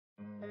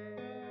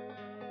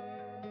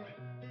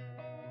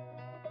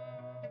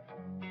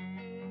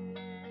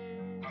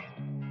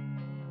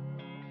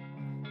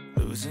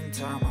Losing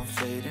time, I'm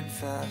fading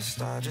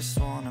fast. I just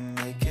wanna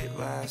make it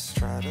last.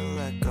 Try to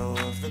let go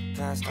of the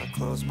past. I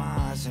close my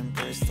eyes,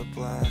 embrace the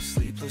blast.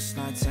 Sleepless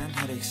nights and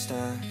headaches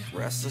stack.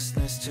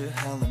 Restlessness to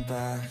hell and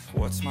back.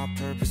 What's my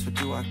purpose? What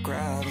do I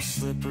grab? A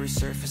slippery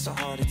surface, a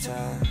heart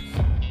attack.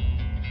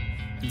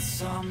 And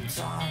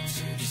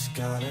sometimes you just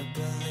gotta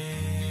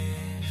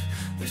believe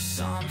there's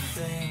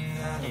something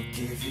that'll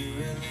give you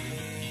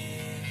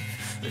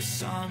relief. There's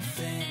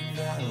something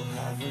that'll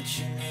have what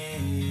you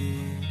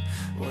need.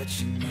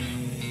 What you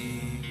need.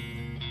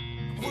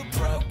 We're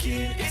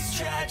broken, it's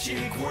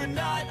tragic. We're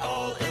not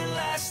all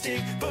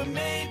elastic, but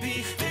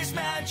maybe there's